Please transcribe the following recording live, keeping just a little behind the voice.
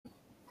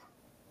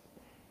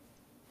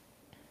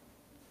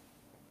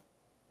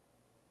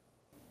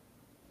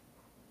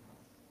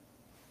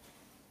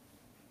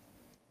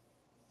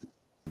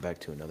back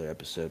to another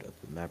episode of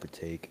the MAPR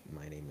Take.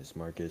 My name is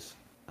Marcus.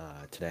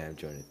 Today I'm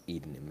joined with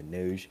Eden and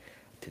Manoj.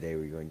 Today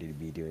we're going to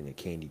be doing a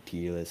candy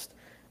tier list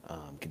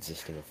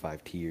consisting of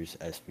 5 tiers,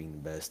 S being the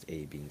best,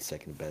 A being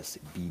second best,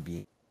 B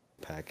being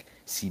pack,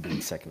 C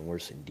being second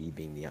worst, and D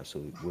being the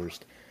absolute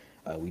worst.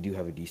 We do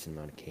have a decent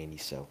amount of candy,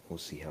 so we'll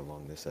see how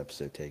long this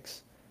episode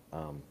takes.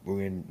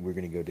 We're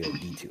gonna go to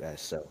D to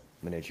S. So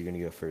Manoj, you're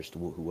gonna go first.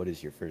 What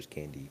is your first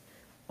candy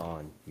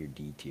on your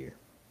D tier?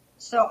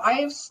 So I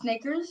have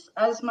Snickers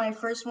as my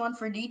first one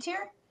for D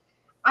tier.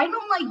 I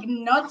don't like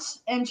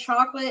nuts and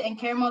chocolate and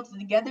caramel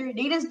together.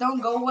 They just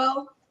don't go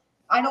well.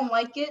 I don't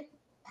like it.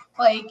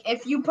 Like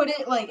if you put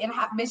it like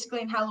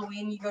basically in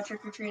Halloween, you go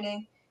trick or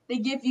treating. They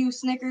give you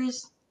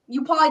Snickers.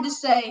 You probably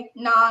just say,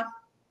 "Nah,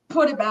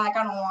 put it back.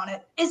 I don't want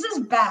it." It's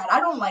just bad.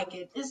 I don't like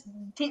it.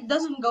 It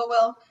doesn't go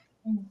well.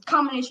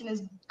 Combination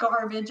is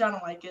garbage. I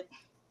don't like it.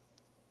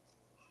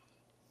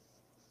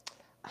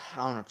 I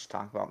don't know what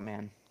you're talking about,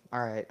 man. All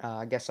right,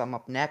 I guess I'm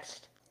up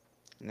next,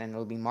 and then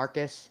it'll be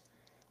Marcus.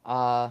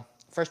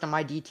 First on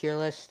my D tier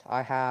list,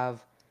 I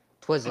have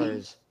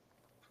Twizzlers.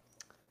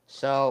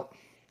 So,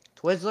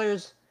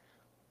 Twizzlers,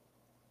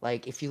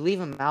 like if you leave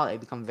them out, they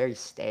become very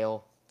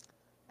stale,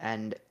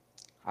 and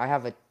I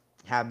have a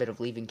habit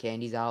of leaving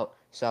candies out,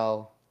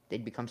 so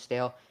they'd become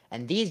stale.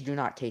 And these do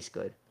not taste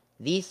good.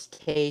 These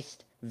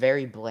taste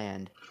very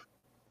bland.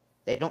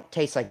 They don't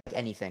taste like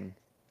anything.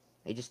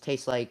 They just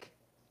taste like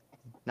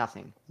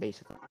nothing,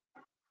 basically.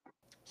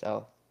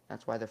 So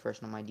that's why they're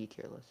first on my D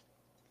tier list.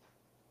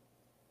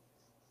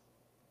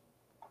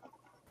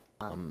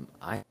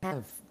 I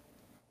have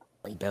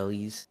like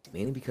bellies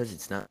mainly because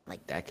it's not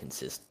like that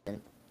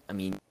consistent. I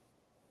mean,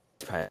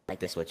 it's probably like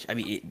this, which I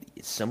mean,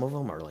 some of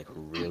them are like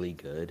really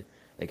good.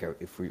 Like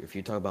if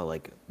you talk about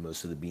like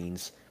most of the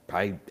beans,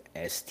 probably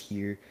S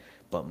tier,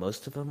 but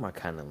most of them are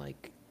kind of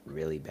like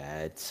really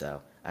bad.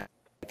 So I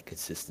like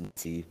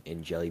consistency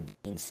in jelly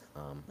beans.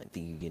 I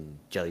think you can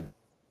jelly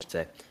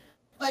say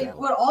Like so.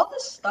 with all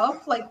this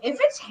stuff, like if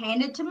it's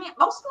handed to me,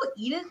 I'll still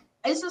eat it.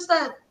 It's just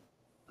that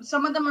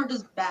some of them are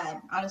just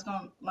bad. I just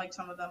don't like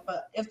some of them.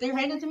 But if they're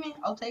handed to me,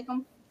 I'll take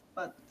them.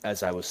 But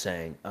As I was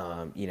saying,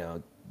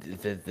 the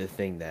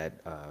thing that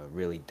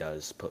really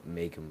does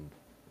make him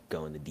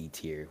go in the D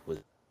tier was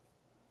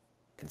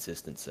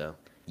consistent. So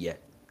yeah,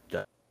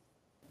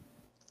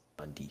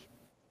 on D.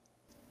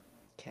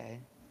 Okay.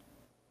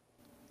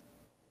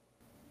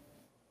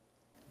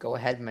 Go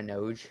ahead,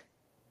 Manoj.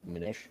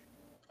 Manish.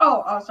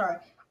 sorry.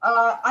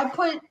 I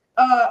put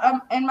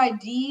in my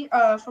D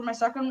for my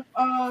second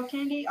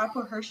candy. I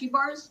put Hershey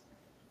bars.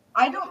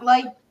 I don't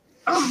like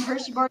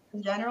Hershey bars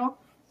in general.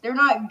 They're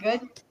not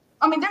good.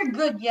 I mean, they're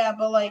good, yeah,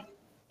 but like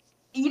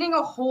eating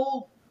a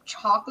whole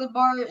chocolate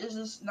bar is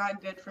just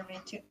not good for me.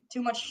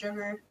 Too much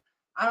sugar.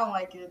 I don't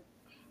like it.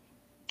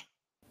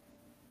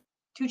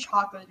 Too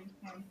chocolatey.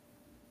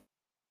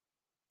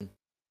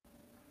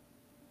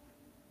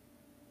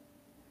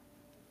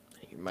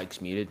 Your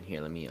mic's muted.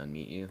 Here, let me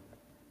unmute you.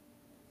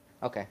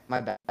 Okay, my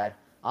bad.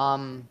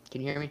 Can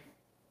you hear me?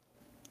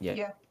 Yeah.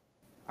 Yeah.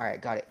 All right,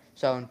 got it.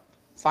 So,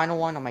 final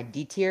one on my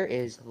D tier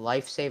is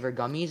Lifesaver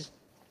gummies.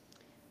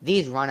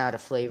 These run out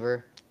of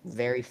flavor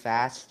very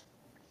fast.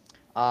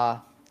 Uh,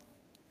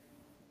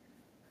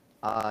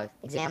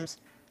 exams.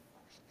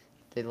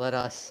 They let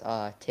us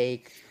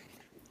take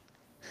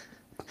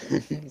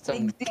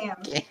some.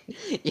 Exams.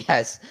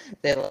 Yes,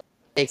 they let us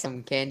take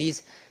some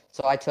candies.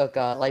 So I took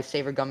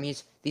Lifesaver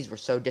gummies. These were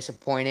so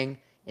disappointing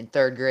in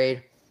third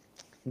grade.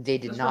 They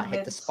did Those were not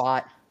hit the mids.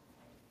 spot.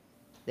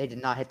 They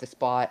did not hit the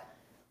spot.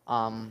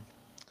 Um,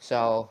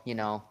 so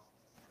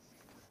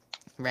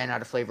ran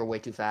out of flavor way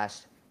too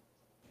fast,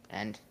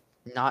 and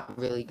not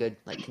really good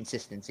like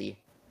consistency.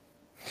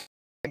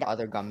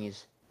 Other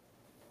gummies.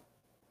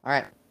 All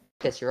right,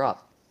 guess you're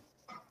up.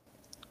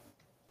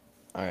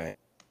 All right.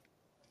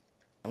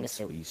 I'm gonna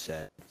say what you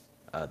said.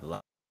 The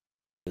last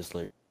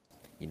Whistler,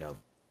 you know,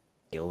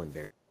 ill and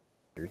very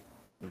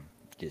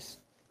just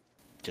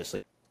just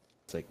like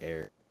it's like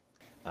air.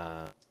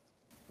 Uh,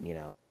 you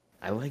know,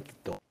 I like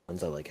the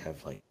ones that like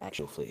have like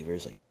actual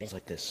flavors. Like there's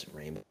like this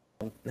rainbow,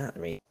 not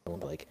rainbow,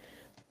 but like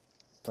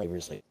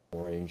flavors like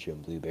orange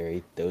and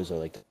blueberry. Those are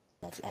like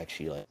that's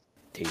actually like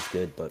taste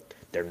good, but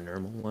their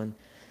normal one,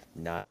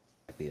 not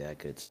exactly that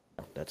good. So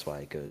that's why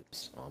it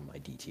goes on my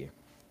D tier.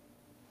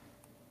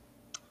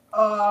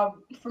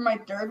 For my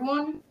third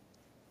one,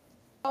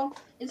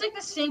 it's like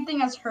the same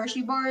thing as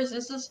Hershey bars.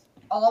 It's just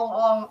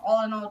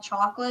all in all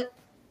chocolate.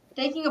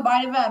 Taking a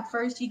bite of it at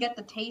first, you get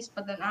the taste,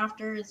 but then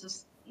after, it's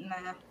just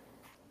nah.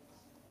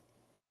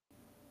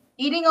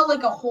 Eating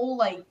a whole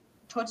like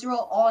Tootsie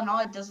Roll all in all,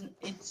 it doesn't.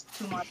 It's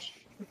too much.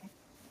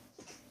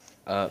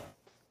 Uh,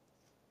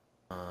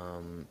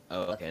 oh,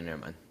 okay, never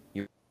mind.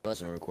 You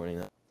wasn't recording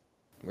that.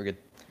 We're good.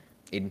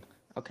 Aiden.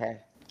 Okay,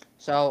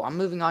 so I'm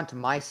moving on to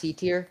my C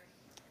tier.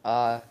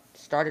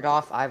 Started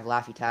off, I have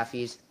Laffy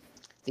Taffies.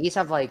 These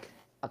have like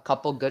a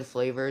couple good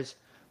flavors,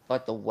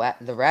 but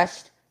the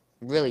rest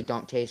really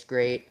don't taste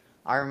great.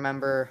 I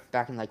remember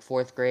back in like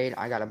fourth grade,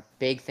 I got a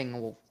big thing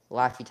of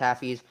Laffy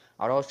Taffies.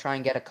 I would always try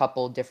and get a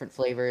couple different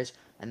flavors,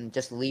 and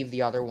just leave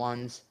the other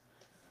ones.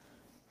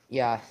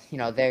 Yeah,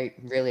 they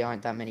really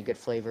aren't that many good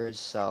flavors,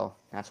 so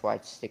that's why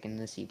it's sticking in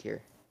the C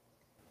tier.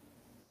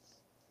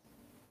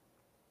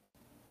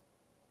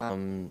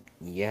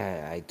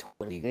 Yeah, I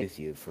totally agree with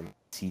you. From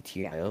C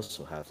tier, I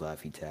also have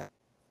Laffy Taffy.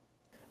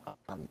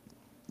 Um,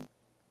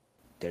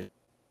 there's,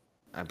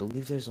 I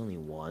believe there's only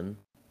one.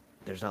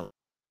 There's not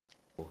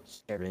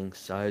serving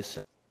size.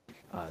 So,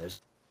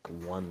 there's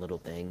one little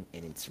thing,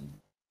 and it's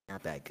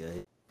not that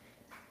good.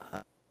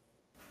 Uh,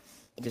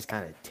 it just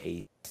kind of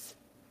tastes.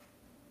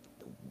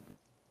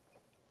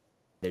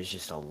 There's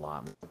just a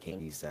lot more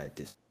candies that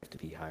deserve to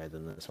be higher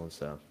than this one.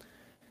 So,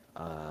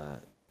 uh,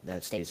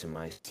 that stays in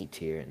my C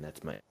tier, and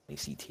that's my only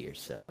C tier.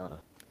 So,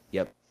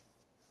 yep.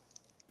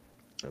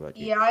 What about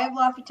you? Yeah, I have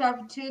Laffy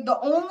Taffy too. The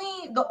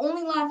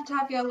only Laffy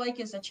Taffy I like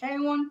is the cherry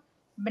one.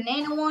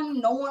 Banana one,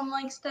 no one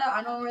likes that.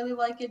 I don't really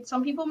like it.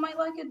 Some people might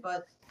like it,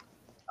 but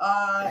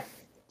uh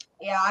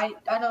yeah, I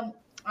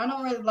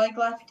don't really like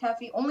Laffy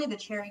Taffy. Only the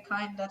cherry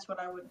kind. That's what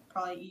I would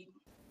probably eat.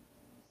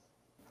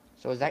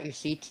 So is that your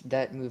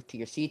that moved to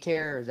your C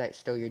tier, or is that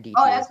still your D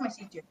Oh, tier? that's my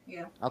C tier.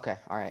 Yeah. Okay,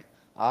 all right.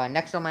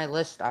 Next on my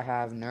list, I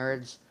have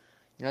Nerds.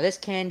 This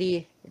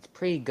candy, it's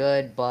pretty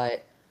good,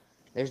 but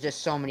there's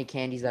just so many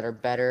candies that are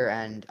better,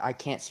 and I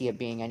can't see it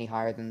being any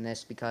higher than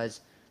this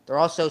because they're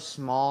all so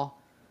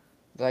small.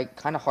 They're like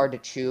kind of hard to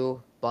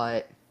chew,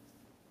 but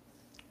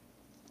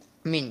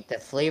I mean the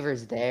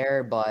flavor's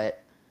there,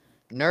 but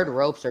Nerd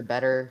Ropes are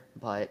better,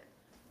 but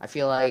I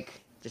feel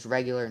like just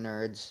regular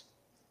Nerds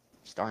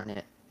starting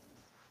it.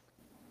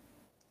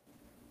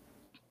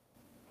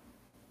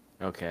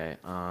 Okay.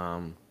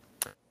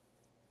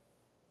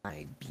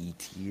 My B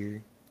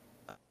tier.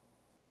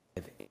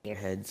 Have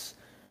Airheads.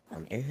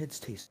 Airheads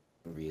taste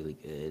really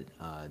good.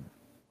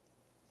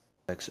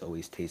 Products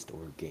always taste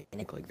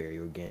organic, like very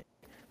organic,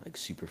 like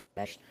super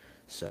fresh.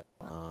 So,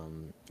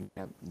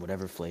 yeah,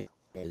 whatever flavor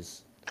it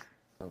is,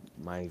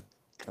 my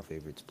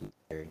favorite's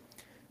blueberry.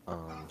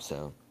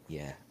 So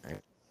yeah, I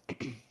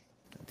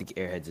think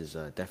Airheads is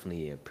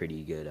definitely a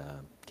pretty good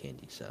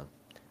candy. So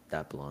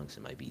that belongs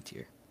in my B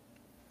tier.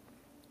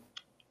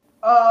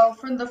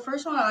 For the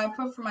first one I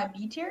put for my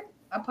B tier,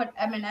 I put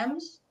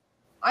M&Ms.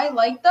 I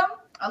like them.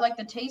 I like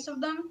the taste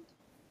of them.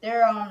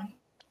 They're um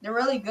they're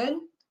really good.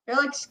 They're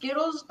like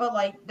Skittles, but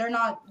like they're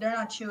not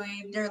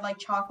chewy. They're like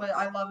chocolate.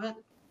 I love it.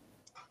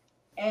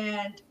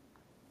 And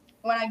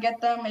when I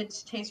get them, it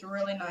tastes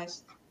really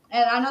nice.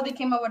 And I know they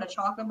came out with a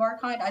chocolate bar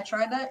kind. I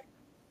tried that.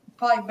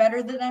 Probably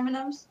better than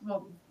M&Ms.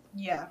 Well,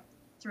 yeah,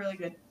 it's really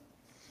good.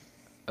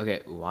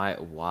 Okay, why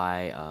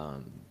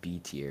B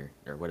tier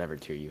or whatever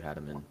tier you had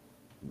them in,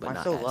 but Why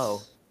not so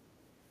low? S?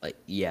 Like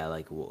yeah,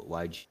 like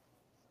why'd you,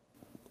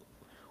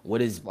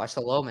 what is Why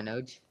so low,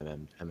 Manoj?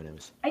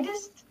 M&M's? I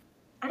just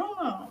I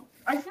don't know.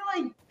 I feel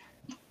like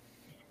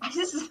I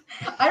just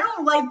I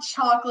don't like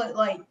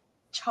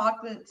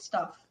chocolate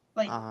stuff.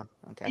 Like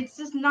Okay. it's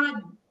just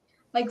not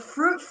like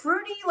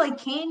fruity like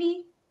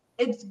candy.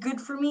 It's good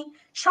for me.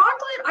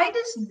 Chocolate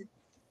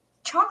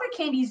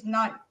candy's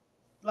not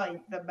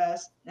like the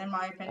best in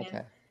my opinion.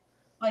 Okay.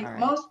 All Like right.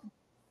 most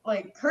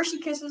like Hershey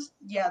Kisses,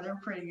 yeah, they're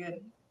pretty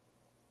good.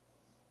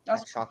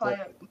 That's Like chocolate.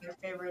 probably my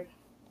favorite.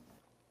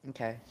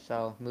 Okay.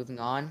 So moving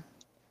on.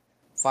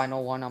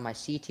 Final one on my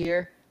C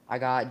tier. I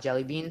got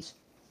jelly beans.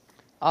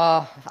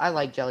 I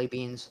like jelly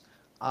beans.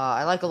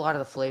 I like a lot of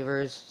the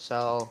flavors,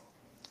 so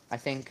I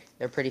think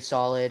they're pretty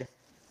solid.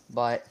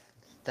 But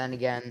then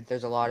again,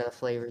 there's a lot of the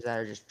flavors that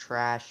are just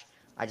trash.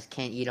 I just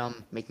can't eat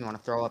them. Make me want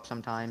to throw up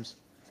sometimes.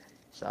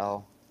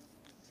 So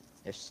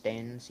they're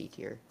staying in C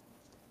tier.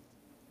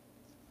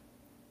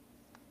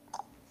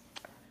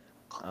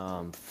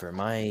 For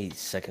my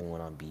second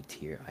one on B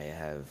tier, I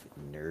have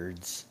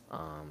Nerds.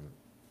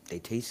 They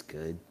taste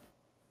good.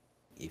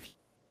 If you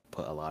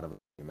put a lot of them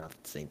in your mouth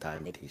at the same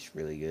time, they taste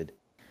really good.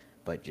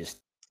 But just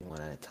one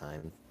at a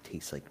time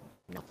tastes like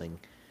nothing.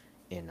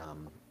 And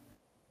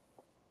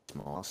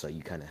small, so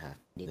you kind of have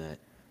to do that.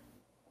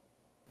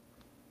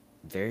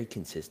 Very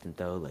consistent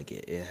though, like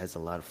it has a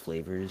lot of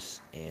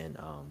flavors, and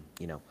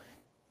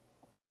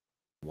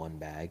one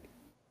bag.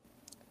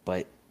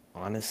 But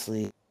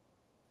honestly,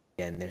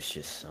 again, there's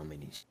just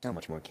so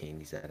much more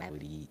candies that I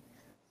would eat.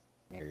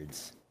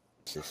 Nerds,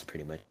 it's just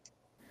pretty much.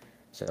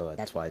 So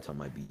that's why it's on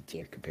my B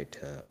tier compared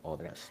to all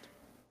the rest.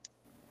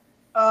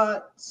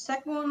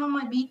 Second one on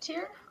my B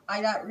tier,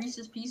 I got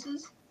Reese's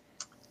Pieces.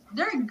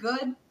 They're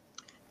good.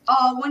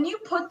 When you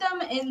put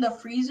them in the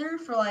freezer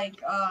for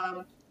like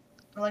a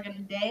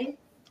day,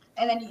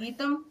 and then you eat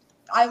them,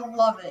 I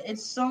love it.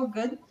 It's so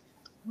good.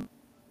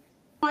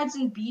 Why it's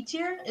in B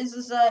tier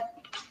is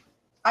that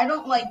I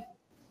don't like.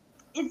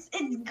 It's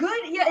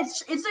good. Yeah,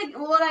 it's like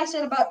what I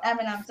said about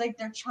M&Ms. Like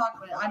they're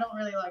chocolate. I don't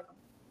really like them,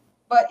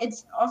 but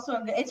it's also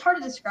good. It's hard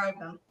to describe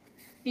them.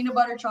 Peanut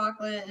butter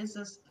chocolate is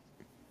just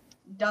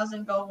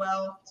doesn't go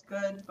well. It's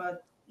good,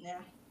 but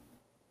yeah.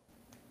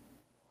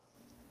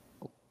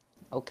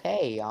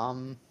 Okay.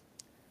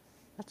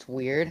 That's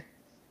weird.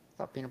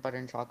 Thought peanut butter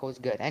and chocolate was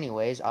good.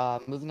 Anyways,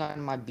 moving on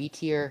to my B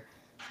tier.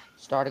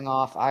 Starting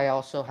off, I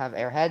also have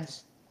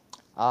Airheads.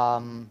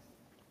 Um,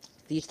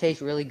 these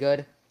taste really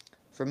good.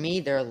 For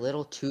me, they're a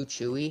little too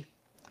chewy,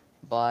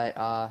 but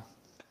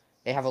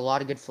they have a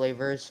lot of good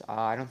flavors.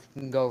 I don't think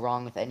you can go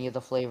wrong with any of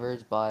the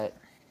flavors, but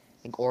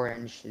I think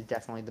orange is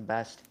definitely the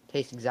best.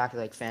 Tastes exactly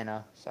like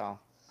Fanta, so.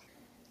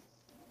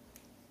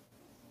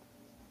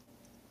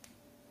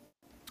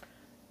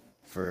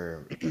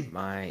 For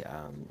my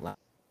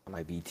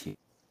my BT,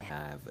 I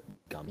have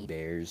gummy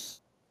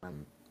bears.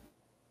 Um,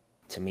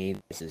 to me,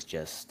 this is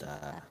just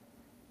a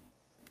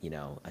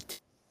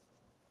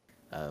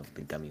of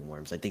the gummy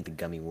worms. I think the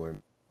gummy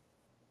worm.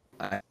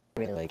 I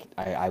really like.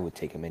 I would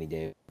take them any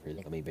day over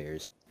the gummy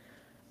bears.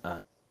 Uh,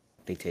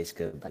 they taste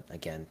good, but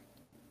again,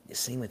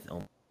 same with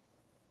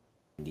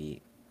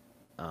candy.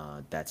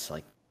 That's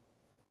like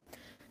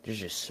there's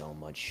just so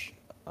much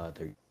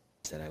other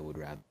that I would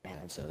rather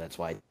have. So that's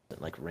why I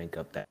didn't like rank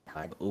up that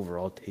high. But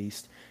overall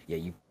taste, yeah,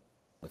 you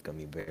with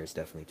gummy bears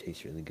definitely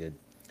tastes really good.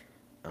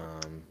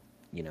 Um,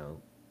 you know,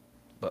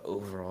 but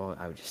overall,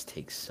 I would just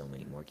take so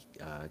many more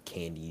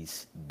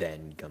candies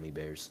than gummy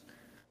bears.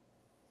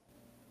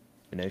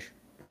 Finish.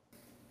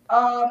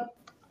 Um,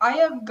 I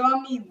have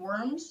gummy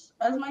worms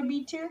as my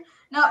B tier.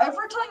 Now, if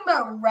we're talking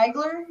about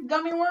regular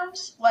gummy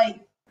worms,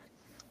 like,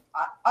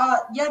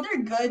 yeah,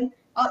 they're good.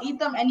 I'll eat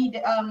them any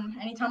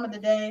time of the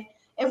day.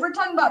 If we're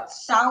talking about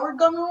sour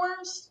gummy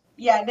worms,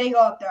 yeah, they go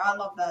up there. I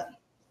love that.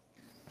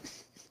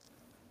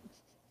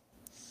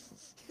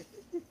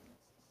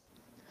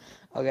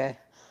 Okay.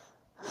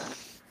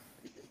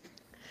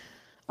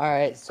 All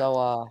right.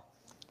 So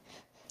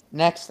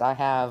next I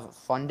have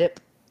Fun Dip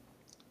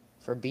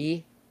for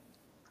B.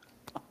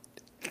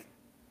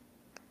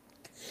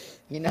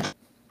 You know,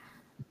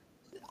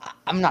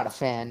 I'm not a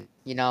fan.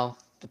 The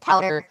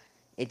powder,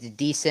 it's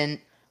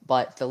decent,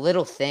 but the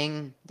little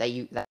thing that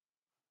like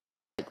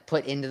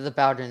put into the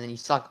powder and then you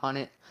suck on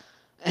it,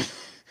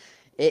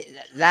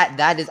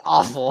 that is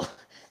awful.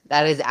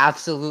 That is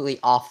absolutely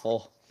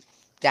awful.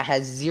 That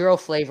has zero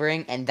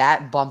flavoring and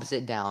that bumps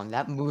it down.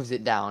 That moves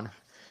it down.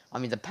 I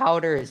mean, the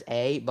powder is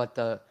A, but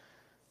the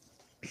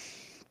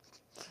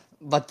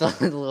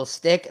little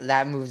stick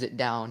that moves it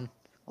down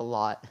a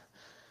lot.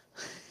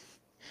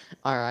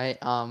 All right,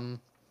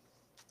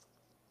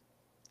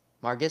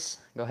 Marcus,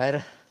 go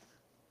ahead.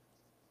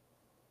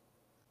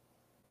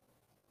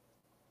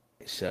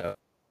 So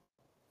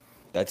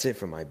that's it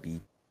for my B.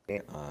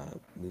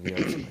 Moving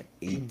on to my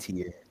A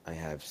tier, I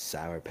have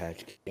Sour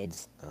Patch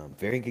Kids.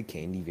 Very good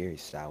candy, very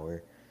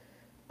sour.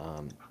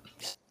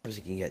 Sometimes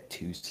you can get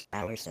too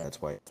sour, so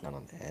that's why it's not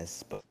on the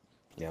S. But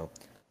you know,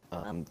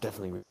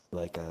 definitely really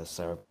like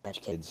Sour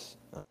Patch Kids.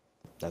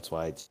 That's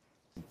why it's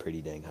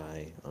pretty dang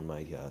high on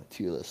my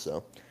tier list.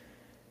 So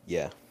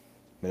yeah,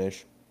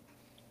 finish.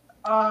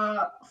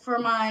 For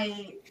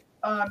my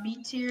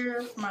B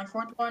tier, for my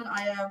fourth one,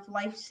 I have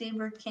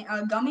Lifesaver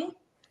gummy.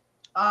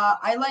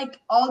 I like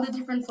all the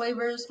different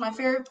flavors. My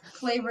favorite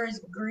flavor is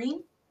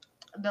green,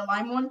 the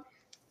lime one,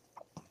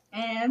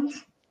 and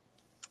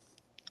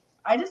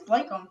I just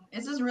like them.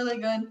 It's just really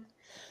good.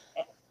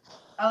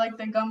 I like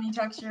the gummy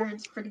texture.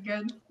 It's pretty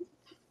good.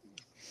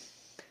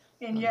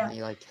 And yeah,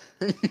 You like?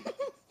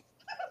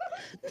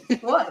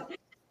 what?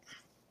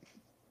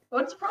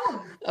 What's the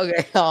problem?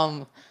 Okay.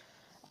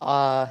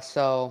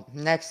 So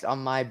next on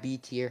my B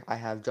tier, I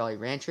have Jolly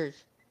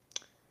Ranchers.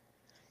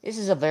 This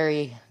is a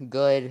very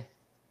good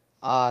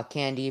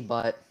candy,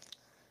 but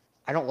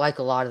I don't like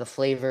a lot of the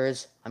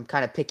flavors. I'm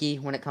kind of picky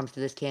when it comes to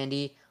this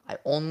candy. I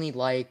only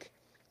like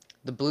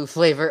the blue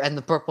flavor and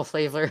the purple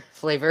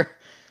flavor.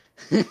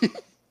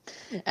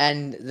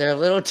 And they're a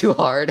little too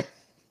hard.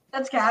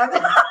 That's Cab.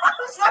 I'm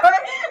sorry.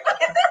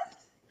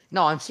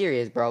 No, I'm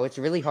serious, bro. It's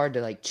really hard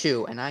to like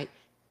chew, and I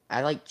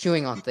like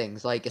chewing on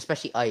things, like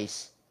especially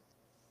ice.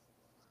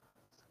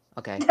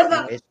 Okay.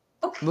 Anyways,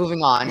 Okay.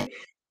 moving on. Okay.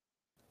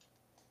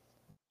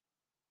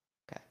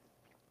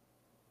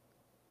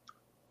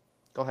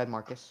 Go ahead,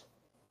 Marcus.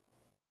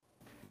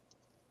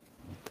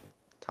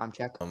 Time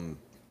check.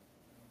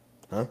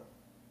 Huh?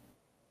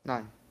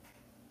 None.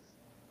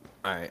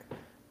 All right.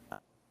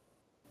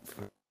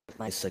 For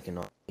my second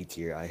on A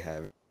tier, I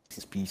have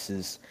Reese's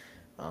Pieces.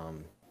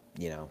 Um,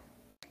 you know,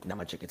 not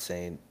much I could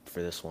say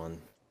for this one.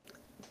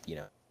 You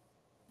know,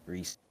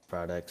 Reese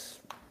products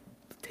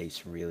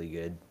taste really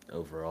good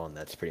overall, and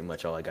that's pretty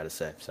much all I gotta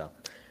say. So,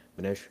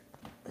 Manish.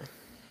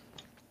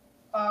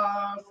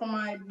 For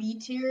my B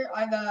tier,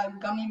 I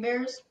got gummy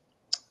bears.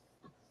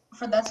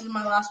 For this is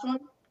my last one.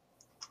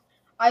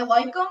 I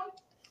like them,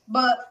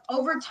 but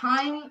over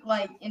time,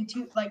 like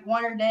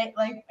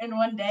like in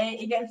one day,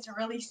 it gets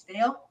really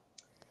stale,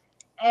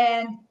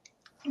 and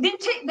they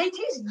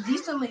taste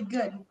decently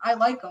good. I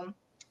like them,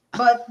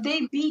 but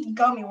they beat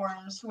gummy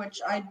worms, which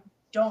I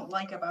don't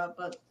like about.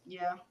 But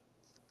yeah,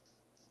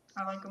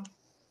 I like them.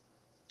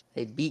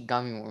 They beat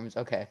gummy worms.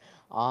 Okay.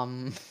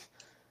 Um.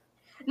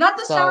 Not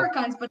the sour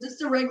So. kinds, but just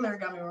the regular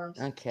gummy worms.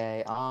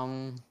 Okay.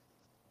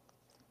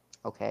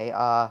 Okay.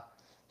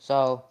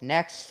 So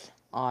next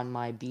on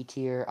my B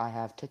tier, I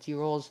have Tootsie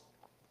Rolls.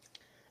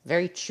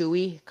 Very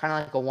chewy, kind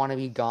of like a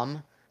wannabe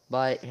gum,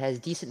 but it has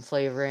decent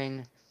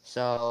flavoring.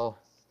 So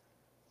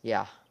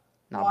yeah,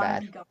 not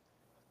bad. Wannabe gum.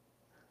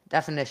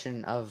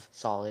 Definition of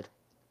solid.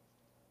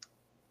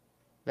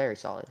 Very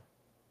solid.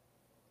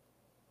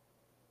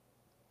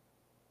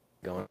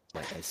 Going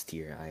my S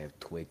tier, I have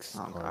Twix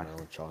Oh god.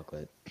 caramel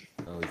chocolate.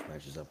 Always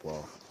matches up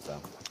well. So,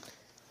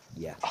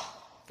 yeah,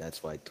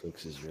 that's why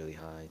Twix is really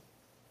high.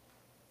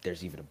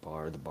 There's even a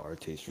bar. The bar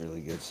tastes really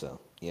good. So,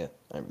 yeah,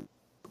 I'm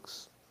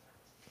Twix.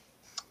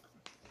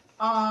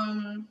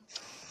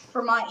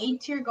 For my A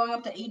tier, going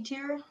up to A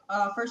tier,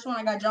 first one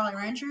I got Jolly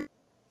Rancher.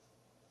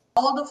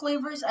 All the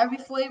flavors, every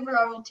flavor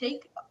I will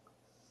take.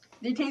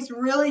 They taste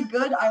really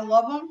good. I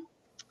love them.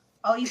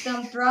 I'll eat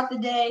them throughout the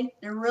day.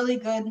 They're really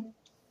good,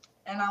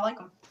 and I like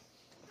them.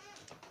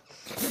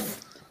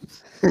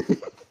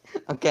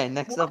 Okay,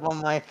 next up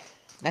on my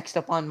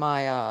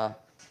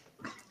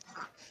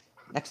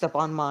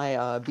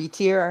B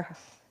tier.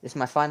 This is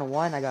my final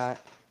one. I got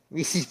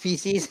Reese's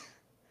Pieces.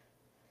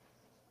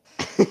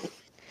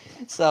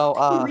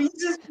 So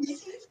Reese's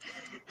Pieces.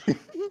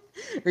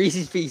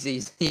 Reese's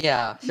Pieces.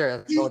 Yeah, sure,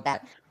 let's go with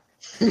that.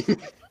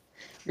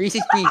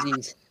 Reese's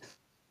Pieces.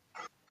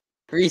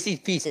 Reese's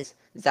Pieces.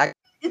 Is that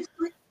It's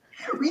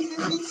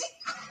Reese's Pieces.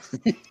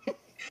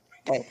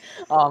 okay?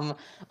 All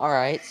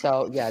right.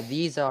 So yeah,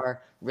 these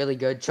are really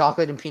good.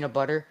 Chocolate and peanut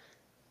butter.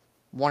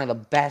 One of the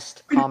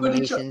best Peanut butter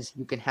chocolate. combinations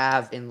you can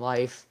have in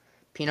life.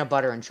 Peanut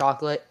butter and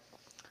chocolate.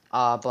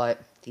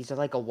 But these are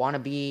like a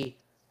wannabe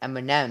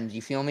M&Ms.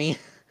 You feel me?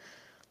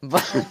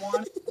 But I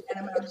want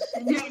M&Ms.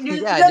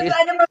 Dude, yeah, just dude.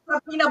 M&Ms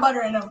with peanut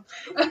butter in them.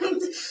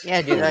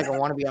 Yeah, dude. They're Yeah, like a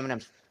wannabe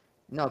M&Ms.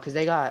 No, because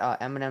they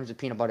got M&Ms with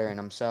peanut butter in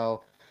them.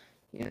 So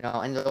and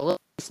they're a little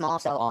small.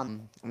 So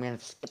I'm gonna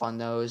skip on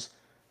those.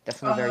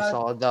 Definitely very uh,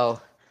 solid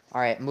though.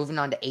 All right, moving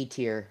on to A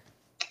tier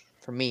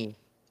for me.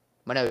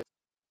 But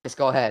just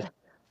go ahead.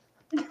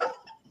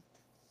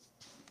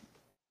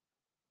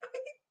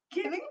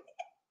 kidding?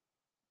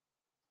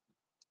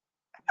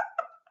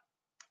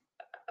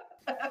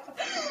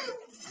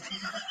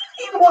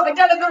 He walked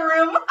out of the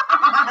room.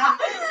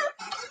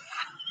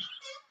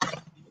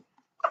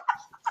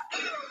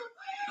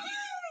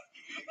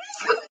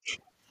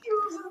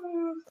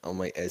 on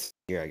my S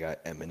tier, I got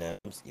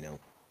M&M's.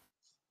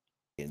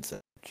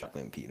 Inside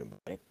chocolate and peanut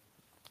butter.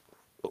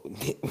 What do you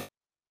mean?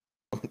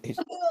 What do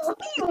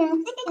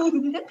you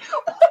mean?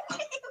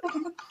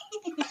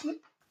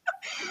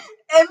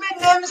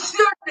 M&M's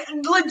are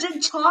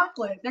legit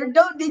chocolate. They don't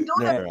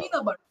No, have no, no.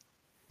 peanut butter.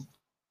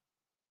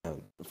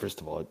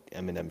 First of all,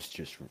 M&M's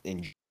just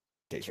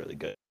tastes really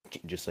good.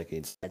 Just like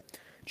inside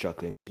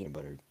chocolate and peanut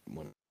butter,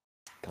 one of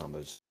the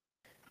combos,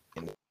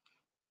 and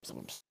some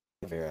of them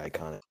very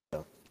iconic.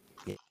 So,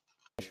 yeah.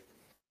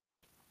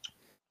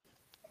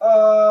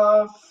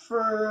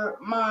 For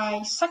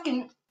my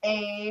second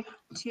A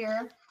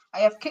tier, I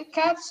have Kit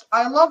Kats.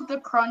 I love the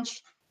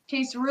crunch.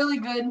 Tastes really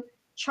good.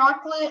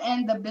 Chocolate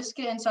and the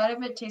biscuit inside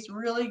of it tastes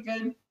really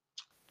good.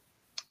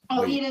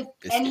 I'll eat Wait, it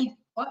biscuit.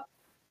 what?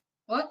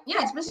 What?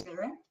 Yeah, it's biscuit,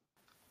 right?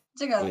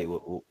 It's like a Wait,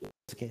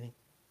 what's getting?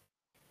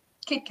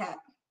 Kit Kat.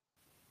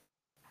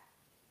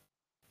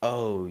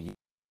 Oh, yeah.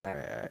 All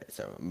right.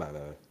 So, my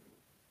bad.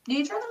 Did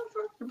you try them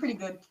before? They're pretty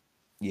good.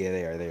 Yeah,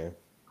 they are there.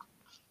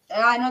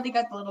 Yeah, I know they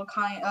got the little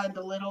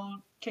the little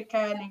Kit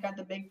Kat, and they got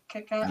the big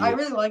Kit Kat. I Yeah.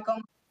 really like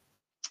them.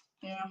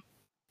 Yeah.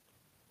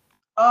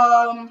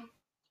 Um,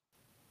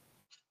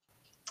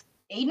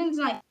 Aiden's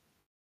not.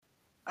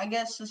 I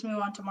guess let's move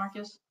on to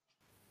Marcus.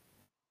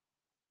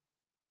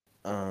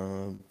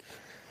 Um,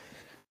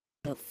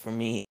 for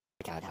me,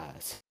 I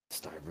got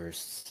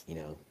Starbursts.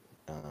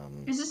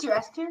 Is this your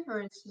S tier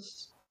or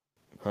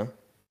Huh?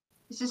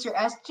 is this your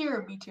S tier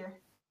or B tier?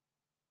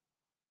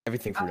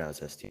 Everything from now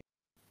is S tier.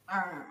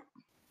 Alright.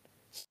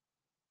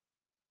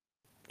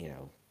 You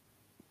know,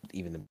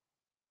 even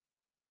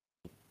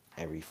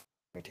every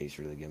flavor tastes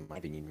really good. In my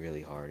opinion,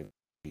 really hard.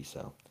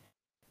 So,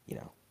 you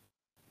know,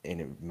 and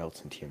it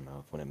melts into your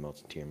mouth. When it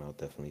melts into your mouth,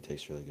 definitely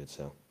tastes really good.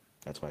 So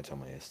that's why it's on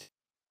my S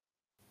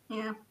tier.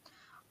 Yeah.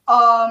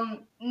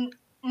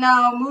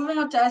 Now moving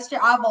on to S tier,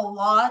 I have a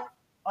lot.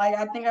 Like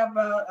I think I have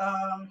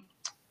about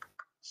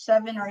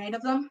 7 or 8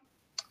 of them.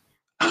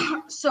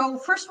 So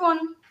first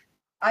one,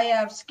 I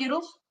have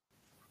Skittles.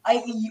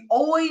 I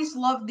always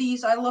love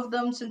these. I love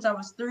them since I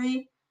was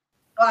 3.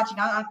 Oh, actually,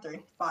 not 3,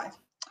 5.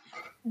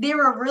 They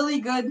were really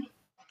good.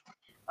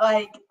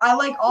 Like I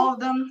like all of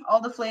them, all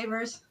the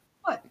flavors.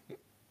 What?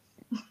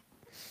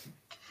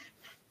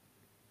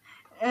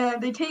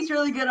 They taste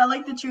really good. I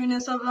like the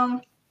chewiness of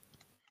them.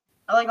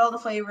 I like all the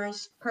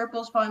flavors.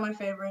 Purple's probably my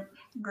favorite.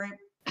 Grape.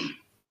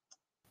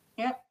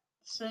 Yep,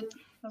 that's it.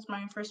 That's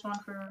my first one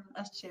for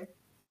S tier.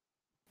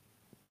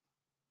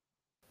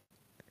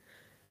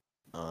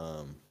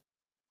 Um,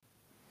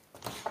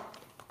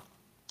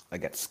 I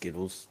got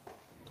Skittles.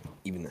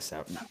 Even the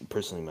sour.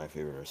 Personally, my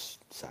favorite are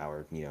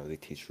sour. They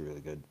taste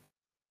really good.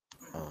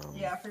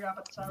 Yeah, I forgot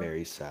about the sour.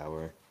 Very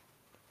sour.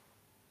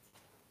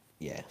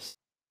 Yes.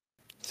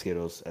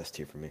 Skittles S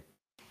tier for me.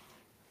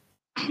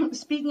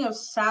 Speaking of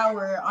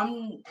sour,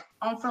 I'm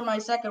for my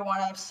second one.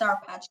 I have Sour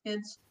Patch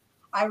Kids.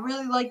 I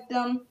really like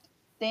them.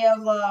 They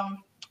have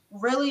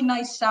really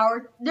nice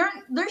sour.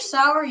 They're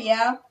sour,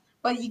 yeah,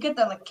 but you get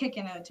that like kick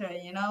in it to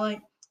it, you know,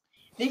 like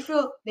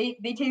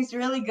they taste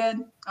really good.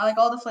 I like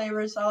all the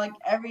flavors. I like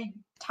every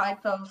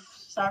type of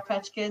Sour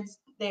Patch Kids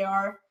they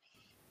are.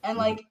 And Mhm.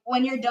 like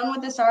when you're done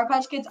with the Sour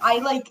Patch Kids, I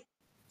like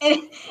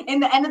in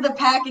the end of the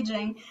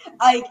packaging,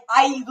 like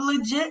I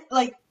legit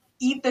like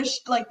eat the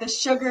like the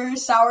sugar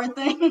sour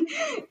thing.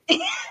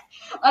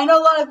 I know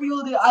a lot of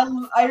people do.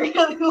 I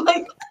really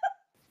like.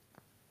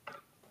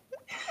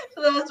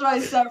 So that's why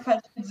Sour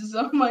Patch Kids is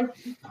on my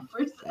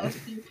first S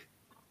tier.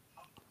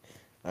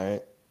 All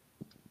right.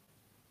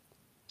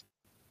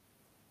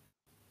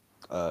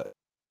 Uh,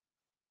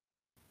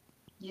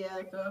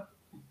 Yeah, go.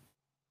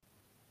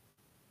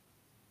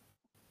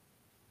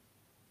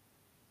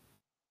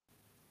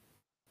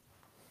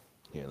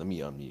 Here, let me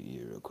unmute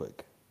you real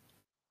quick.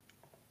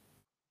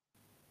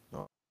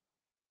 Oh,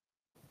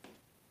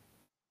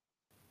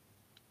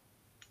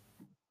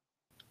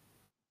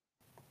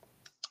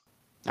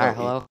 All right, oh,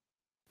 hello.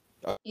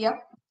 uh, Yep.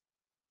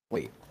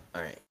 wait.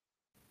 All right.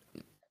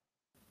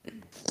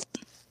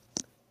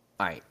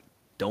 All right.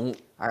 Don't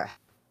All right.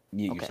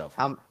 mute Okay. yourself.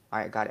 All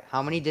right, got it.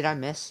 How many did I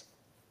miss?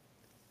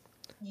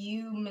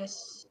 You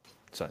missed.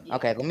 Son. Yeah.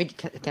 Okay,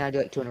 can I do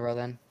it two in a row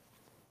then?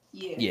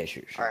 Yeah. Yeah,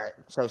 sure, All sure. right.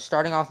 So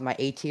starting off with my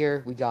A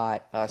tier, we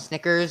got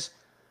Snickers.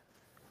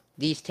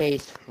 These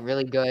taste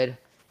really good.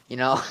 You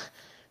know,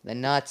 the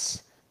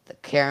nuts, the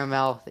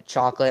caramel, the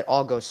chocolate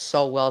all go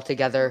so well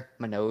together.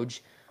 Manoj.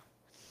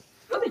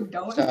 No, they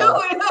don't. So,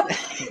 No.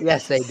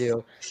 yes, they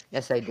do.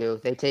 Yes, they do.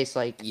 They taste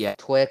like Yeah.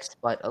 Twix,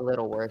 but a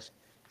little worse.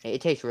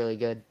 It tastes really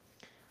good.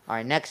 All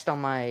right, next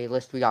on my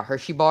list we got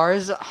Hershey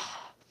bars.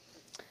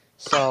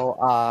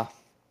 So,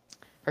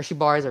 Hershey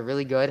bars are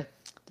really good.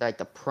 They're like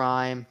the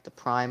prime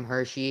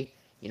Hershey.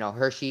 You know,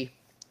 Hershey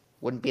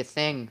wouldn't be a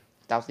thing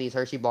without these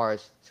Hershey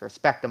bars. So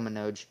respect them,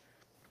 Manoj.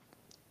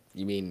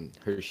 You mean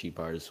Hershey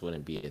bars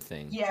wouldn't be a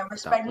thing Yeah, without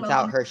respect them? Without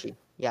Millennium. Hershey,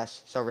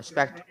 yes. So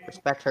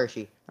respect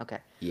Hershey. Okay.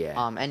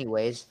 Yeah.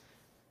 Anyways,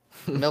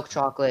 milk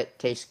chocolate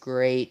tastes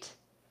great.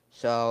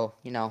 So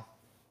you know,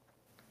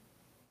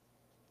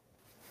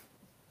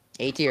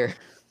 A tier.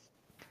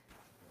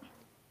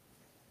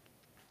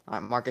 All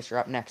right, Marcus, you're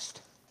up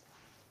next.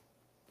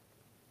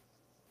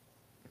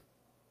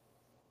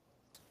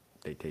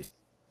 They taste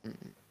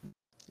Mm-mm.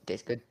 It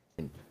tastes good.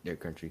 in their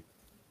country.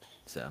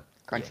 So,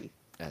 yeah. Crunchy.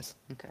 Yes.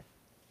 Okay.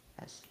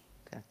 Yes.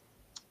 Okay.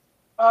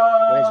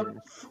 Where's Uh,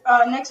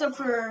 your Next up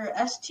for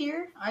S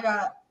tier, I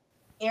got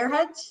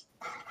Airheads.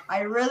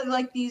 I really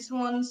like these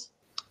ones.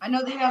 I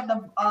know they have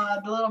the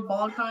little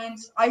ball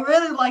kinds. I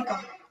really like them.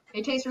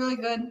 They taste really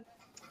good.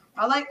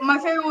 I like my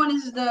favorite one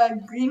is the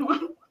green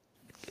one.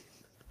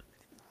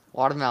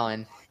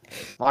 watermelon?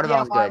 Yeah,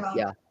 Watermelon's good. watermelon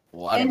Yeah. and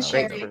Watermelon's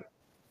Great cherry. dope. fruit.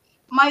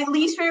 My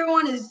least favorite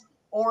one is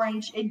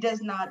orange. It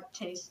does not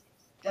taste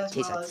as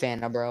Tastes well like as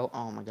Fanta, bro.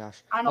 Oh my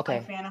gosh. I don't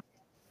like Okay. Fanta.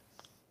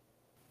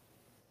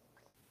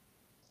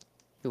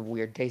 You have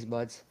weird taste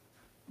buds.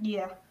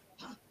 Yeah.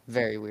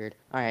 Very weird.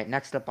 All right.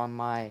 Next up on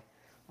my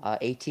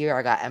A tier,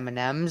 I got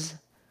M&Ms.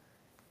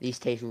 These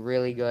taste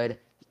really good.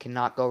 You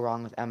cannot go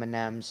wrong with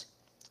M&Ms.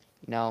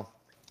 You know,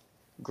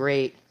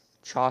 great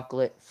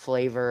chocolate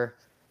flavor,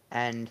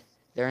 and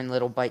they're in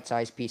little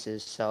bite-sized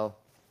pieces, so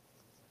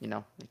you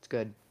know it's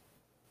good.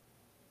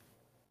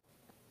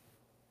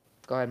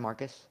 Go ahead,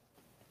 Marcus.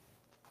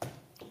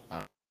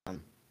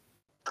 Um,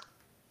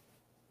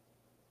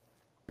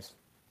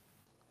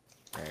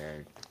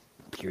 and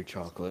pure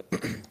chocolate.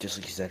 Just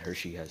like you said,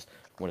 Hershey has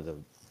one of the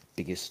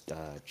biggest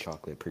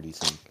chocolate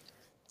producing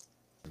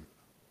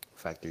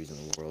factories in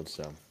the world,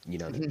 so you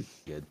know they're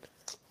good.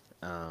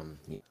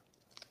 Yeah,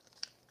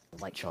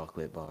 light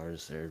chocolate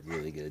bars are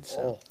really good.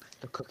 So Oh,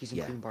 the cookies and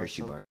yeah, cream bar is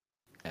Hershey so. bar.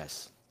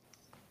 S.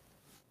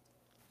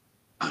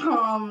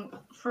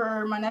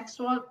 For my next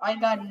one, I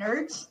got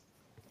Nerds.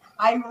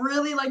 I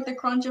really like the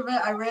crunch of it.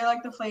 I really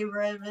like the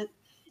flavor of it.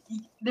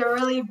 They're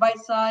really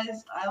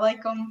bite-sized. I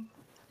like them.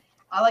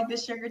 I like the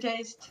sugar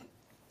taste.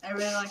 I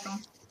really like them.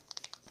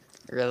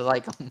 I really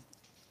like them.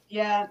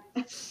 Yeah,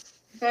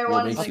 favorite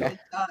What one is makes like you? Okay,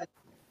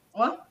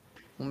 what?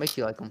 what makes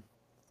you like them?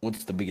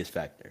 What's the biggest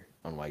factor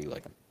on why you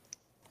like them?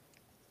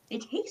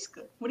 It tastes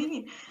good. What do you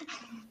mean?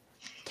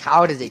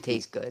 How does it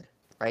taste good?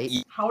 Right?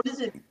 How does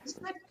it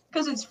taste good?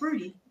 Because it's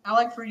fruity. I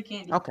like fruity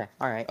candy. Okay.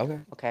 All right. Okay.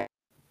 Okay.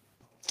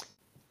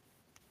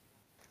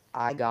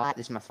 I got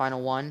this is my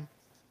final one.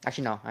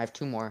 Actually, no, I have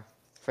two more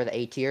for the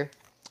A tier.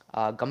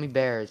 Gummy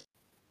bears.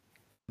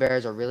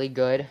 Bears are really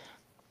good.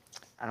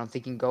 I don't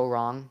think you can go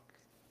wrong.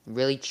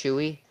 Really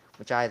chewy,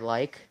 which I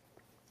like,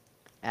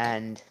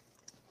 and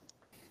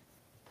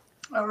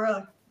Oh,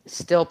 really?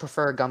 still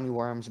prefer gummy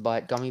worms,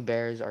 but gummy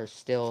bears are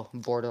still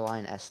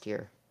borderline S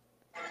tier.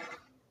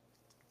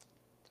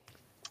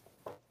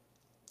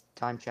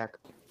 Time check.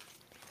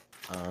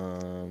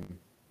 Um.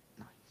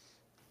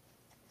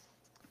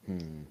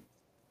 Hmm.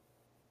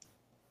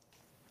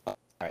 All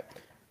right.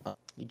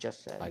 You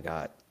just said. I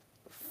got.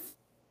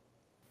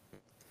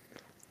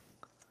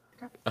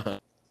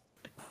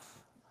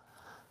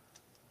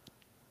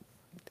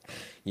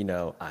 You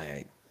know,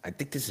 I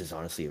think this is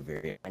honestly a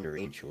very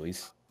underrated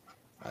choice.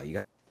 You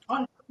got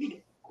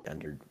Undefeated.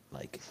 under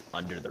the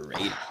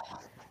radar.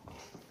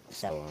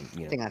 So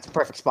I think that's a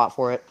perfect spot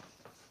for it.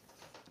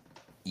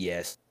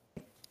 yes,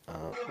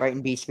 um, Right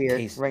in B sphere,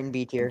 taste right in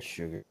B tier.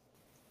 sugar.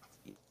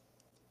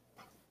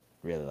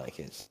 Really like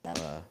it.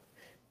 So,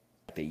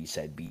 that you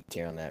said B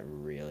tier on that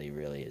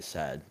really is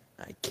sad.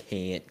 I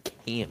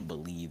can't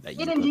believe that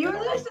you Aiden, do put you that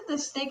on realize B. that the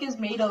steak is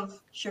made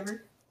of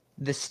sugar?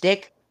 The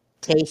stick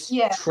tastes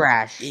Yeah,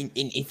 trash. And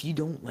if you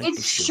don't like the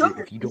it's sugar,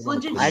 sugar. if you don't It's want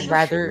to legit put in I'd the sugar.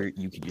 rather. sugar,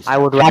 you could just I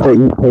not would put rather it.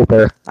 eat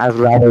paper. I'd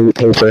rather eat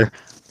paper.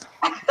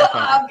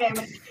 Okay. Okay,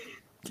 but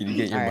Can you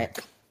get All your right.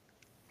 mic?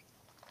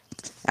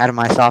 Out of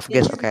my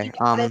get esophagus. your Okay. mic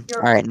out of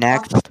your All right. pocket.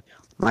 Next,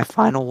 my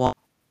final one.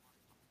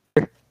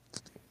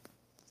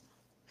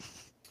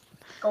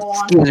 Go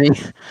on. Excuse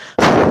me.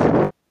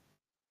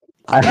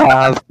 I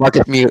have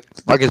Marcus mute.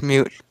 Marcus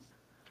mute.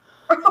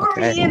 Are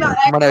Okay. we in an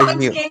Windows Xbox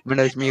mute. game?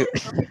 Windows mute.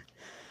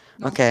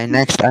 No. Okay.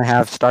 Next, I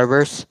have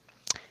Starburst.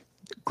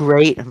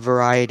 Great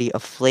variety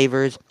of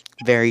flavors.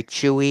 Very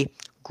chewy.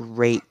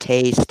 Great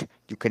taste.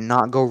 You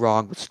cannot go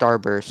wrong with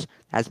Starburst.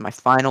 That's my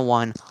final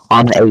one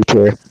on the A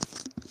tier.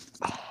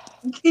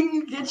 Can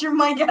you get your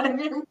mic out of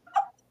your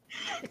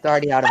It's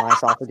already out of my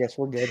esophagus.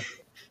 We're good.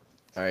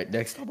 All right,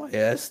 next on my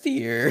S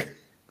tier.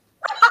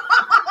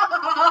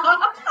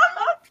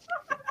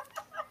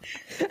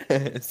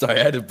 Sorry,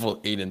 I had to pull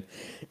Aiden.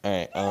 All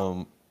right,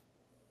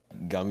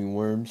 gummy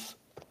worms.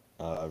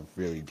 I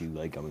really do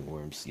like gummy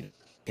worms. You know,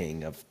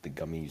 king of the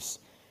gummies.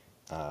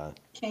 Uh,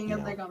 King you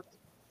of the know, gum.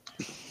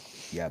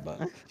 yeah,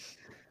 but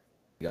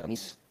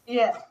gummies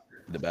Yeah.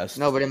 the best.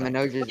 No, but in You know,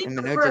 What do you Manoj's,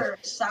 prefer?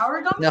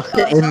 Sour no, gummy?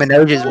 in Sour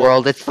Manoj's gummy?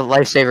 world, it's the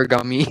lifesaver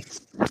gummy.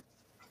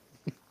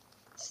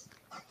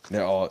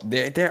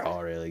 they're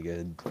all really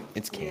good.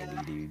 It's Yeah. candy,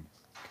 dude.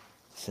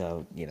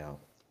 So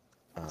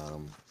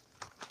um,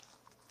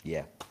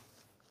 yeah,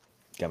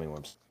 gummy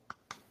worms.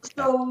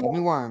 F. Gummy So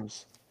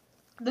worms.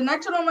 the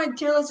next one on my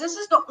tier list. This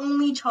is the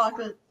only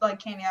chocolate like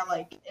candy I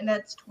like, and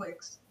that's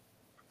Twix.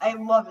 I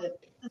love it.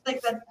 It's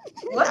like that.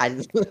 What? I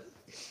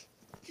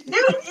Dude,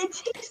 it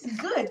tastes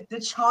good. The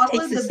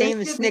tastes chocolate, the the same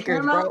as biscuit, the Snickers,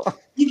 caramel. bro.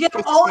 You get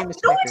Tastes the all. same as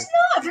No, it's Snickers.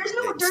 not. There's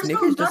no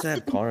Snickers does nuts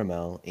have in.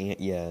 caramel, and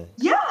yeah,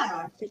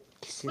 Yeah.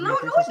 No, Snickers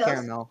it has does.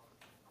 caramel.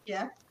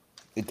 Yeah.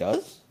 it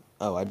does.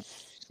 Oh, I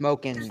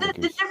Smoking. The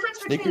Snickers. difference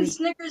between Snickers.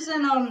 Snickers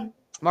and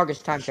Marcus,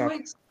 time check.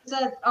 Twix is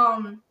that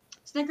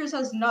Snickers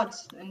has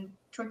nuts and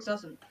Twix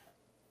doesn't.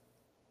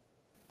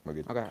 We're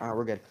good. Okay,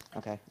 we're good.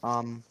 Okay.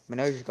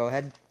 Manoj, go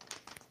ahead.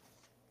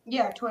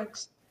 Yeah,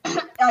 Twix.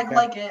 I Okay.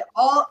 like it.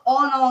 All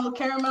in all,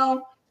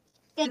 caramel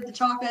and the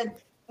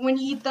chocolate. When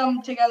you eat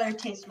them together, it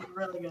tastes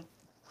really good.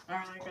 I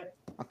really like it.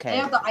 They Okay.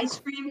 have the ice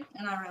cream,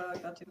 and I really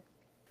like that too.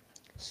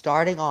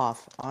 Starting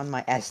off on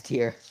my S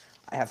tier,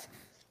 I have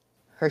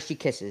Hershey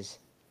Kisses.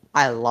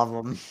 I love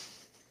them.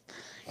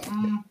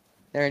 Mm,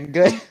 They're in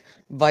good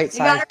mm.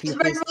 You gotta bite-sized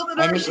respect pieces, Golden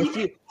and then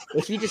Hershey.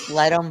 if you just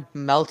let them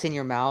melt in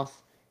your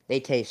mouth, they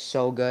taste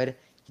so good.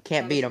 You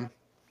can't That beat is them.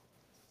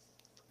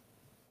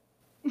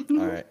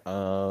 All true. right.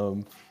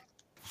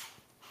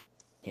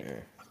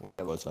 Here.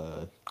 What was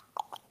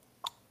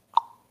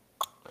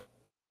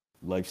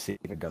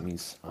lifesaver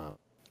gummies?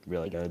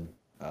 Really good.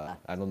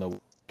 I don't know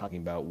what you're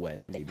talking about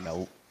when they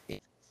melt in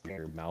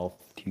your mouth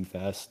too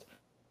fast.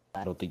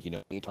 I don't think you know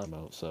what you're talking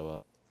about.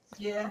 So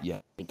Yeah. yeah,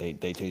 they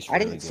taste I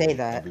really didn't say good.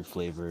 that. Every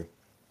flavor.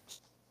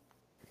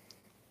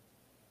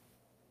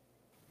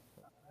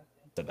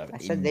 Said that I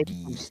said they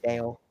become indeed.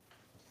 stale.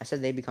 I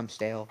said they become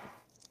stale.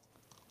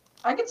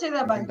 I could say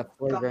that And by the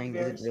gummy flavoring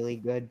isn't bears. really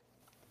good.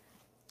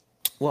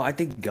 Well, I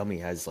think gummy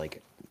has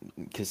like,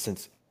 because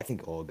since I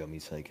think all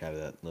gummies like have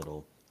that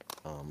little,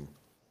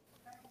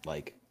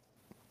 like,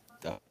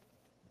 uh,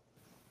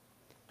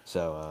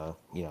 so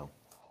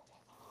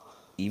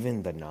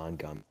even the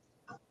non-gum.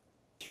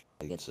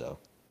 So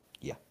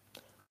yeah,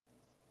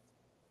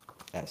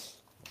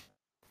 S.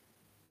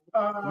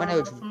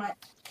 Manoj, For my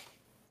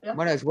yeah.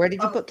 Manoj, where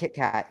did you Oh, put Kit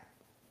Kat?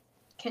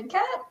 Kit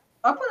Kat.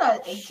 I'll put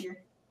that at A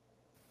tier.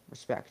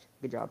 Respect.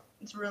 Good job.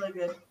 It's really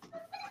good.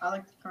 I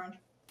like the crunch.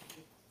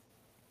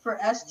 For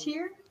S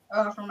tier,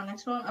 for my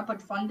next one, I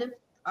put Fun Dip.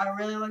 I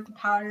really like the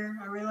powder.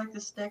 I really like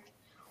the stick.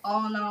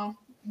 Oh no,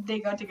 they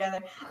go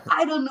together.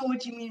 I don't know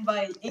what you mean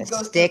by The it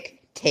goes to.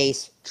 stick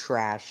tastes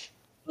trash.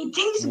 It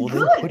tastes Well,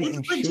 then good. put it It's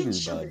in legit sugar,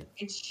 sugar. bud.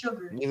 It's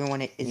sugar. Even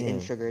when it is in Yeah.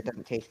 sugar, it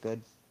doesn't taste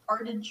good.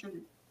 Hardened sugar.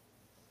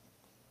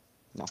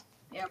 No.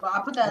 Yeah, but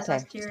I put that as Okay.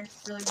 S tier.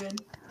 Really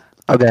good.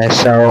 Okay,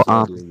 So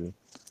I do agree.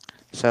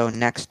 so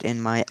next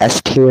in my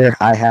S tier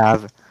I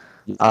have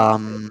Yeah.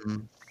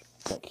 um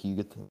Can you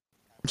get the?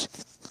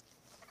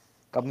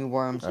 gummy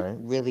worms, All right.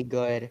 really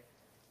good.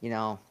 You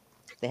know,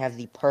 they have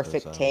the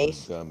Cause perfect I'm a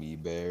taste. gummy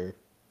bear.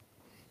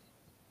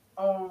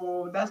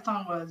 Oh, that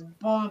song was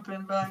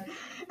bumping back.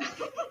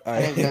 All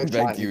I didn't right, notice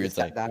back that. to You you were just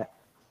said saying. that.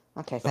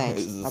 Okay, This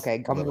thanks. is Okay,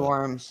 gummy my bad.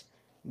 worms,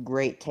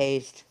 great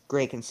taste,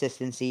 great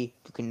consistency.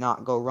 You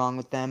cannot go wrong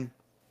with them.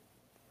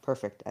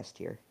 Perfect S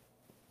tier.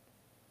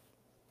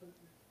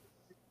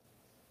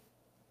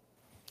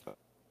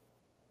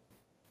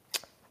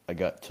 I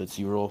got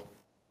Tootsie Roll.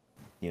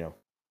 You know,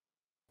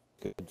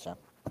 good. So,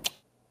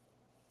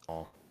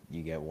 oh,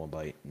 you get one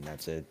bite and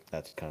that's it.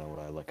 That's kind of what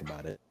I like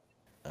about it.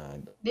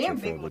 They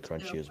have big Preferably ones too.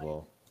 crunchy as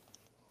well.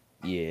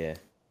 Yeah.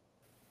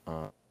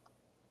 I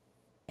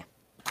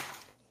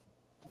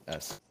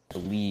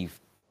believe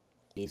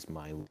is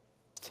my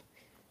last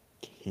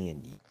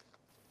candy.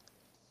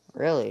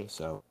 Really?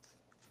 So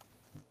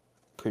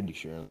pretty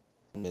sure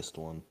I missed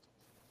one.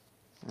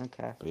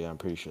 Okay. But yeah, I'm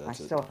pretty sure I that's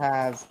it. still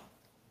have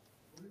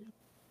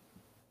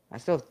I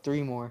still have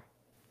three more.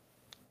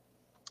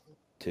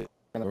 Two.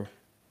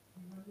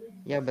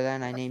 Yeah, but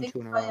then I I named think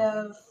two in a I row.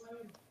 have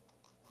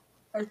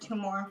or two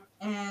more,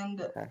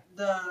 and Okay.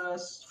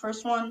 the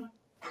first one,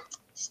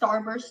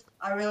 Starburst.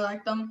 I really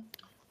like them.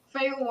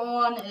 Favorite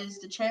one is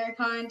the cherry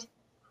kind.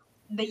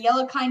 The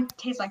yellow kind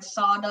tastes like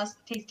sawdust.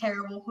 Tastes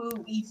terrible. Who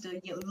eats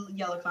the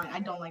yellow kind? I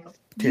don't like them.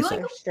 Do you Tastes like like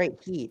They're them?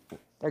 straight heat.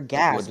 They're what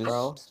gas, does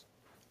bro.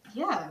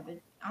 Yeah, but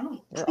I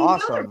don't. They're No, they're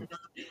awesome. not.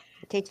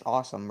 It tastes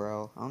awesome,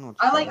 bro. I don't know what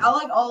I you're like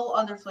saying. all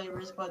other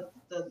flavors, but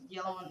the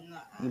yellow one.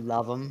 You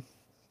love them.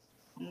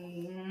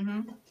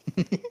 Mhm.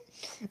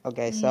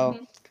 Okay, so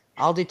Mhm.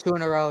 I'll do two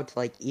in a row to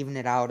like even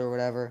it out or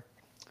whatever.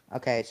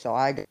 Okay, so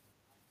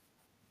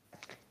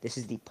this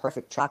is the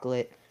perfect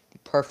chocolate, the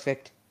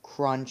perfect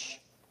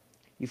crunch.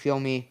 You feel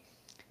me?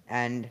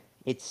 And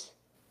it's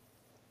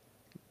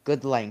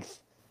good length.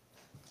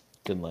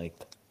 good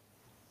length?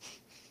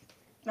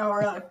 No,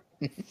 really.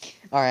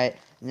 All right,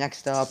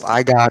 next up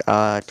I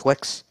got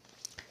Twix,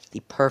 the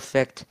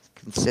perfect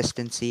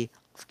consistency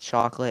of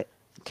chocolate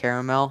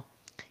caramel.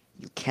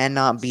 You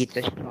cannot beat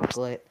this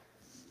chocolate.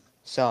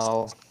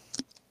 So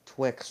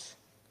Twix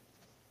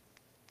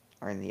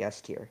are in the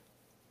S tier.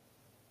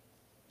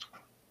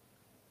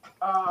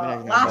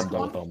 Minaj, no, I'm Last done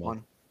go with one. all mine.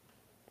 one.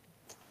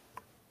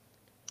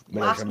 Yep,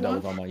 Manish, Last I'm done one.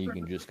 with all mine. You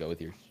can just go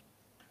with yours.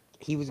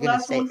 he was gonna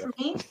Last say one for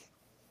me.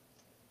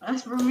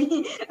 Last for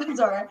me. I'm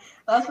sorry.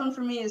 Last one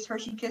for me is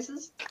Hershey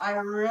Kisses. I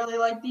really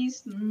like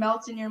these.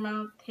 Melts in your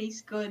mouth.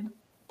 Tastes good.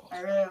 I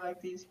Pause. really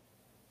like these.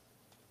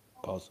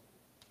 Pause.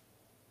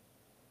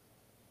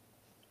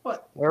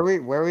 What? where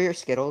were your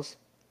Skittles?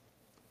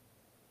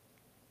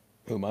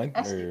 Who, mine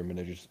S tier. or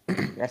Manish's?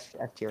 S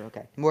tier.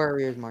 Okay, where were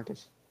yours,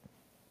 Marcus?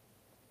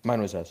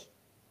 Mine was S.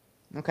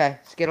 Okay,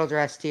 Skittles are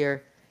S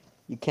tier.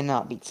 You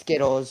cannot beat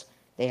Skittles.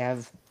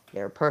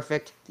 They're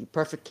perfect. The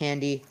perfect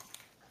candy.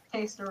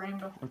 Taste the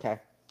rainbow. Okay.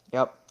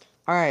 Yep.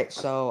 All right.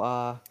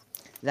 So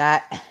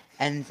that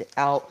ends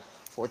out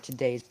for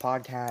today's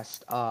podcast.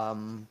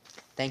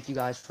 Thank you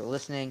guys for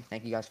listening.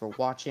 Thank you guys for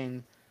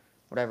watching.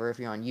 Whatever, if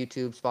you're on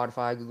YouTube,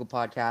 Spotify, Google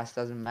Podcasts,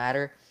 doesn't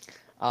matter.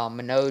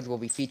 Manoj will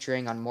be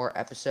featuring on more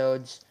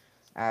episodes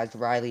as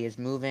Riley is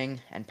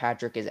moving and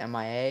Patrick is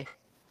MIA. Yeah,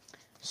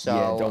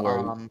 So don't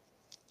worry.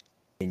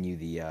 Continue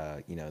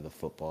the the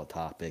football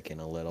topic in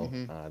a little.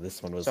 mhm.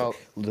 This one was a So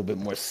little bit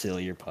more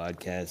sillier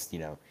podcast.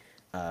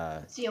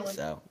 Ceiling.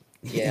 So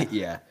yeah.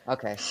 yeah.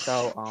 Okay.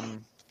 So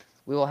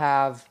we will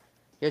have.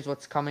 Here's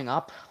what's coming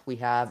up. We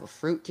have a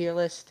fruit tier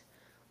list.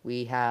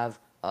 We have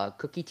a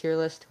cookie tier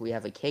list. We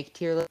have a cake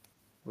tier list.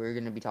 We're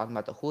going to be talking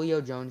about the Julio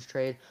Jones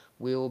trade.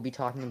 We will be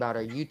talking about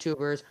our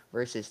YouTubers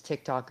versus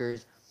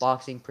TikTokers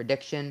boxing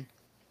prediction.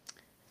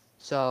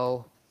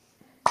 So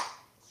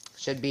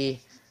should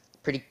be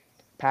pretty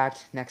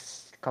packed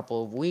next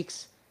couple of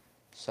weeks.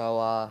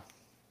 So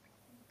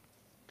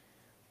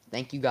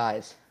thank you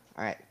guys.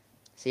 All right.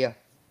 See ya.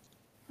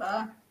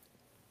 Bye.